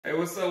Hey,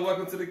 what's up?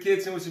 Welcome to the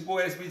kitchen with your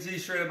boy SBG,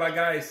 Shredded by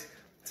Guice.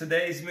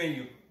 Today's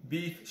menu,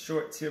 beef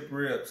short tip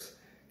ribs.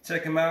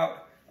 Check them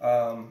out.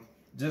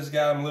 Just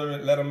got them,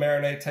 let them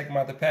marinate, take them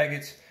out the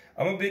package.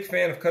 I'm a big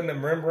fan of cutting the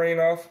membrane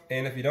off,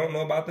 and if you don't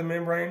know about the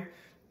membrane,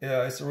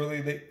 it's a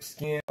really thick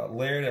skin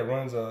layer that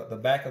runs the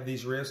back of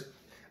these ribs.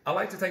 I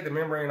like to take the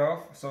membrane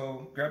off,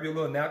 so grab your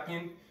little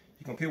napkin.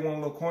 You can peel one of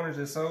the little corners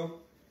just so.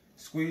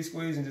 Squeeze,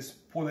 and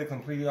just pull it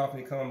completely off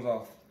and it comes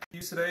off.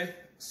 Use today,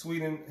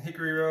 Sweet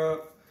Hickory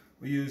Rub.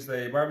 We used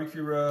a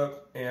barbecue rub,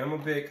 and I'm a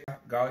big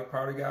garlic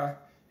powder guy.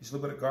 Just a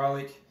little bit of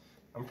garlic.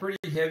 I'm pretty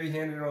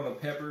heavy-handed on the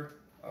pepper.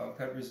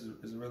 Pepper is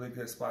a really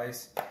good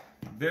spice.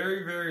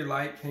 Very, very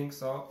light pink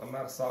salt. I'm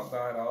not a salt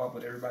guy at all,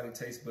 but everybody's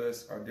taste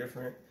buds are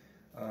different.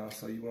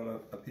 So you want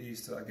to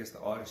appease to, I guess, the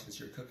audience that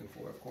you're cooking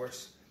for, of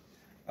course.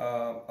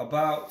 We're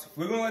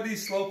going to let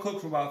these slow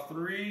cook for about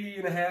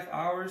 3.5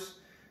 hours.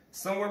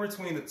 Somewhere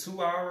between the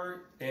 2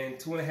 hour and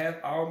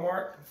 2.5 hour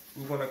mark,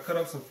 we're going to cut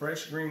up some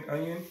fresh green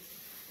onion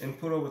and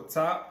put over the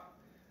top.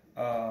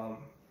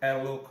 Add a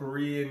little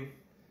Korean,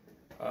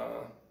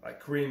 like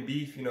Korean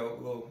beef, you know, a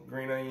little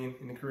green onion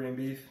in the Korean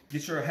beef.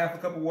 Get your half a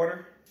cup of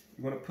water.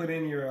 You're going to put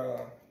in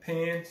your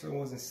pan so it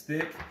doesn't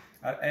stick.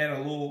 I'd add a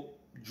little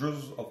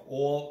drizzle of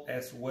oil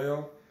as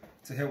well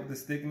to help with the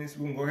thickness.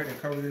 We're going to go ahead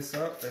and cover this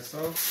up, that's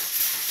so.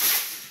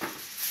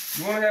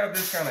 You want to have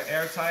this kind of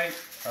airtight.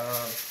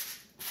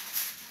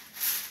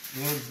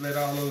 You want to just let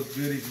all those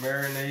goodies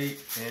marinate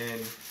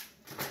and,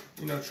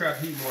 you know, trap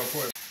heat more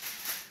important.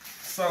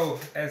 So,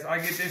 as I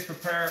get this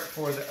prepared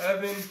for the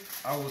oven,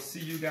 I will see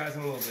you guys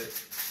in a little bit.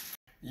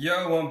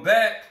 Yo, I'm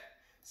back.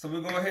 So we're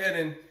going to go ahead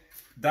and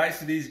dice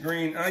these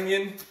green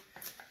onion.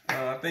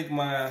 I think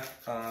my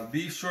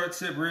beef short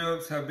tip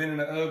ribs have been in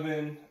the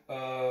oven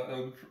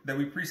that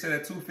we preset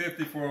at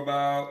 250 for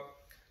about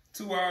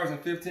 2 hours and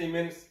 15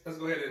 minutes. Let's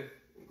go ahead and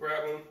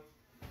grab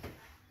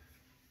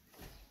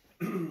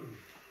them.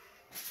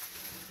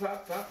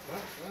 Pop, pop,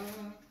 pop,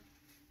 pop.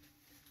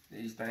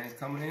 These things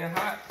coming in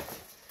hot.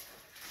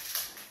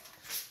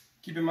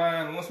 Keep in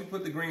mind, once we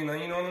put the green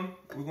onion on them,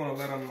 we're gonna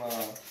let them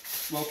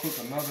slow cook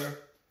another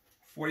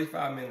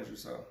 45 minutes or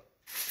so.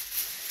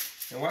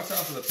 And watch out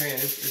for the pan,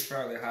 it's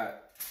fairly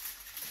hot.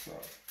 So,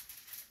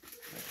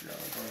 make sure y'all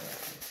don't burn out.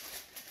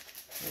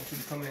 I want you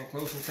to come in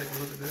close and take a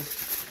look at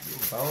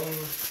this.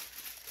 Bones.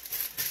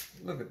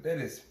 Look at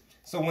that.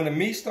 So when the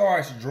meat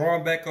starts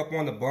drawing back up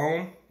on the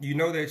bone, you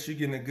know that you're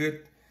getting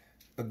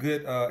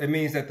it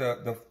means that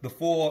the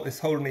foil is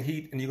holding the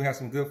heat and you're gonna have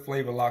some good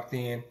flavor locked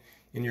in.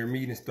 And your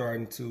meat is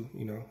starting to,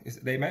 you know,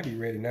 they might be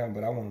ready now,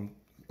 but I want them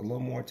a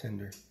little more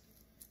tender.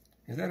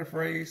 Is that a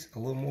phrase? A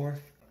little more?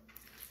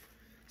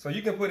 So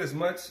you can put as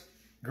much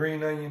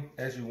green onion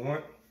as you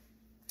want.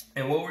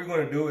 And what we're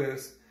going to do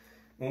is,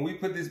 when we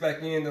put this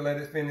back in to let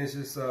it finish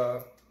its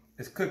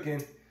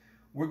cooking,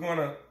 we're going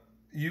to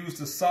use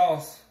the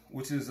sauce,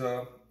 which is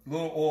a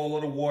little oil, a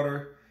little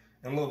water,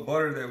 and a little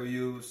butter that we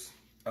use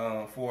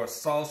for a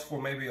sauce for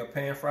maybe a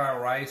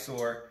pan-fried rice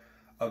or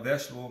a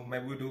vegetable.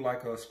 Maybe we'll do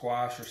like a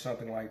squash or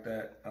something like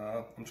that.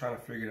 I'm trying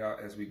to figure it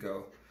out as we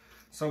go.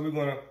 So we're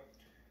gonna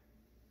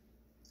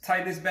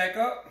tighten this back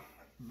up,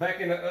 back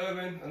in the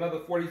oven,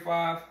 another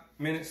 45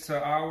 minutes to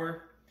an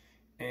hour,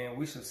 and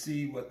we shall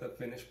see what the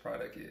finished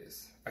product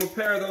is. I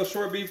prepare those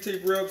short beef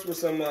tip ribs with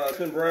some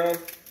brown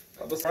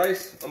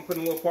rice. I'm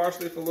putting a little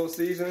parsley for a little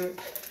seasoning.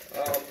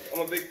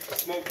 I'm a big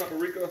smoked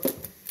paprika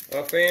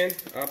fan.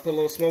 I'll put a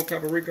little smoked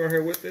paprika on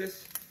here with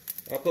this.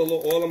 I'll put a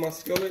little oil in my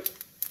skillet.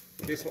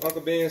 Get some Uncle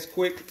Ben's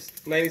quick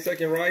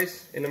 90-second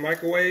rice in the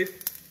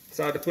microwave.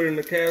 Decided to put it in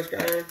the cast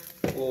iron.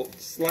 A little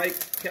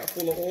slight cap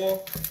full of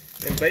oil,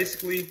 and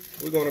basically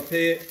we're gonna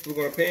pan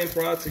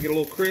fry it to get a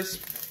little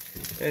crisp,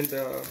 and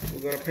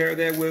we're gonna pair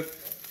that with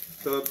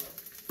the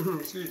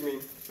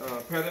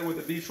pair that with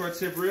the beef short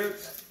tip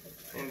ribs,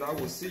 and I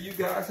will see you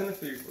guys in the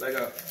future. Let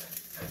go.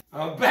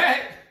 I'm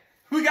back.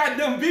 We got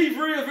them beef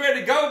ribs ready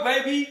to go,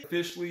 baby.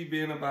 Officially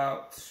been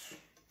about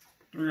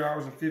 3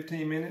 hours and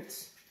 15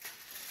 minutes.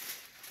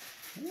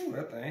 Ooh,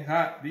 that thing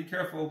hot. Be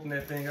careful opening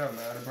that thing up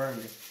now, it'll burn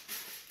you.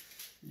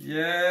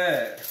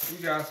 Yeah, we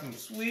got some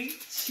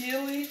sweet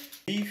chili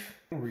beef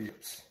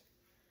ribs.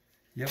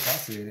 Yep, I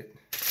said it.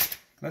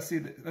 Let's see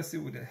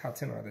how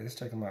tender are they. Let's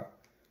check them out.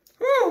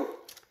 Woo!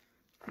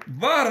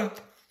 Butter!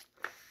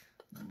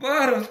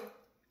 I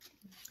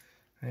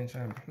ain't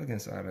trying to look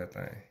inside that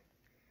thing.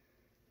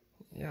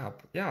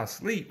 Y'all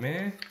asleep,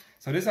 man.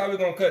 So this is how we're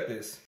gonna cut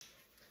this.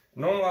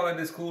 Normally I let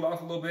this cool off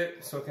a little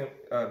bit so it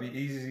can be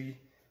easy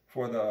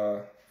for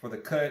the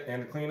cut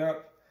and the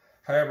cleanup.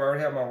 However, I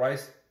already have my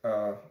rice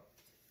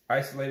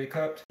isolated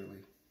cupped. All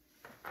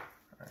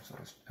right, so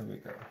here we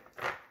go.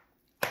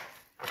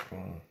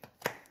 Boom.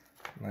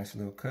 Nice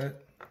little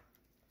cut.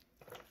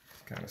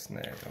 It's kind of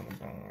snagged on the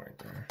bone right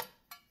there.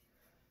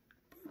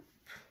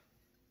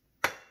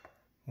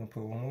 I'm gonna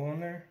put one more on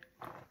there.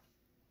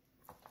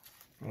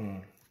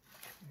 Boom.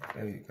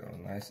 There you go.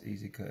 Nice,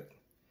 easy cut.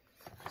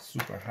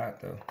 Super hot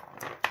though.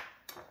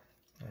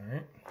 All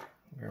right.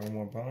 Grab one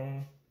more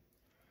bone.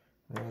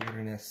 Roll it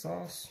in that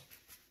sauce.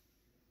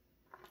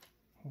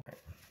 Right.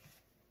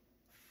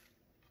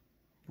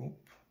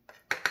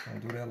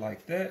 do that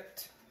like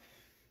that.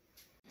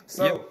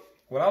 So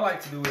what I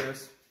like to do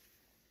is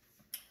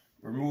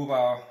remove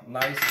our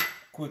nice,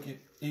 quick,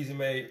 easy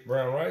made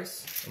brown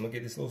rice. I'm gonna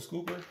get this little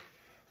scooper.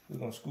 We're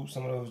gonna scoop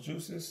some of those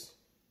juices.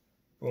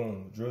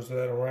 Boom, drizzle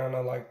that around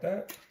there like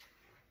that.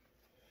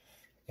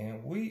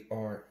 And we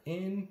are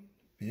in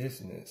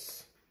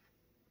business.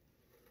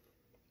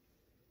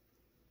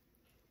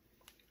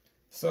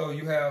 So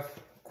you have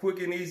quick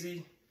and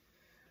easy,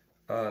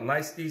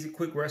 nice, easy,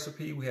 quick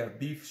recipe. We have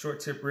beef short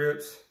tip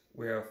ribs.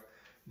 We have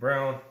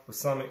brown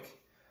balsamic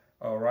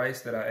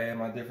rice that I add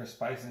my different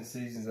spices and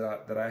seasons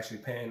that I actually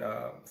pan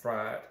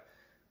fried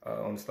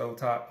on the stove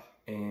top.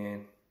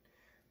 And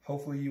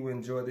hopefully you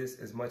enjoy this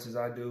as much as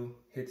I do.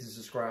 Hit the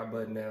subscribe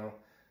button now.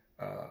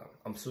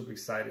 I'm super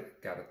excited.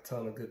 Got a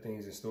ton of good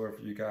things in store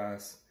for you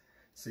guys.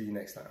 See you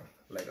next time.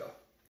 Lego.